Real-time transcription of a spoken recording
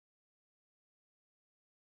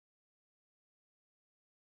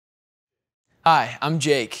Hi, I'm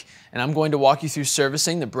Jake, and I'm going to walk you through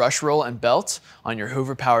servicing the brush roll and belt on your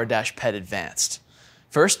Hoover PowerDash Pet Advanced.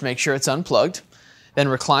 First, make sure it's unplugged, then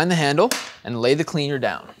recline the handle and lay the cleaner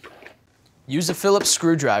down. Use a Phillips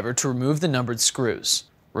screwdriver to remove the numbered screws.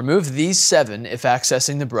 Remove these 7 if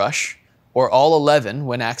accessing the brush, or all 11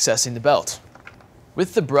 when accessing the belt.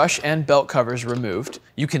 With the brush and belt covers removed,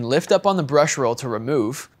 you can lift up on the brush roll to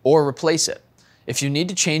remove or replace it. If you need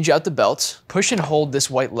to change out the belt, push and hold this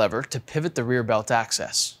white lever to pivot the rear belt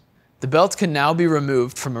access. The belt can now be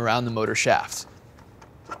removed from around the motor shaft.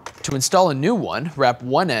 To install a new one, wrap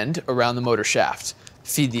one end around the motor shaft,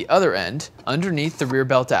 feed the other end underneath the rear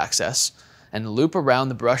belt access, and loop around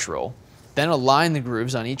the brush roll, then align the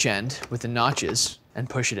grooves on each end with the notches and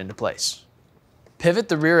push it into place. Pivot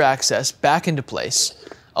the rear access back into place,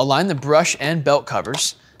 align the brush and belt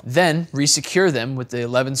covers, then resecure them with the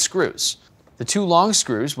 11 screws. The 2 long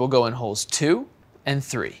screws will go in holes 2 and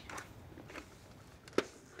 3.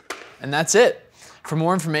 And that's it. For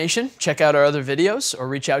more information, check out our other videos or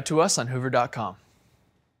reach out to us on hoover.com.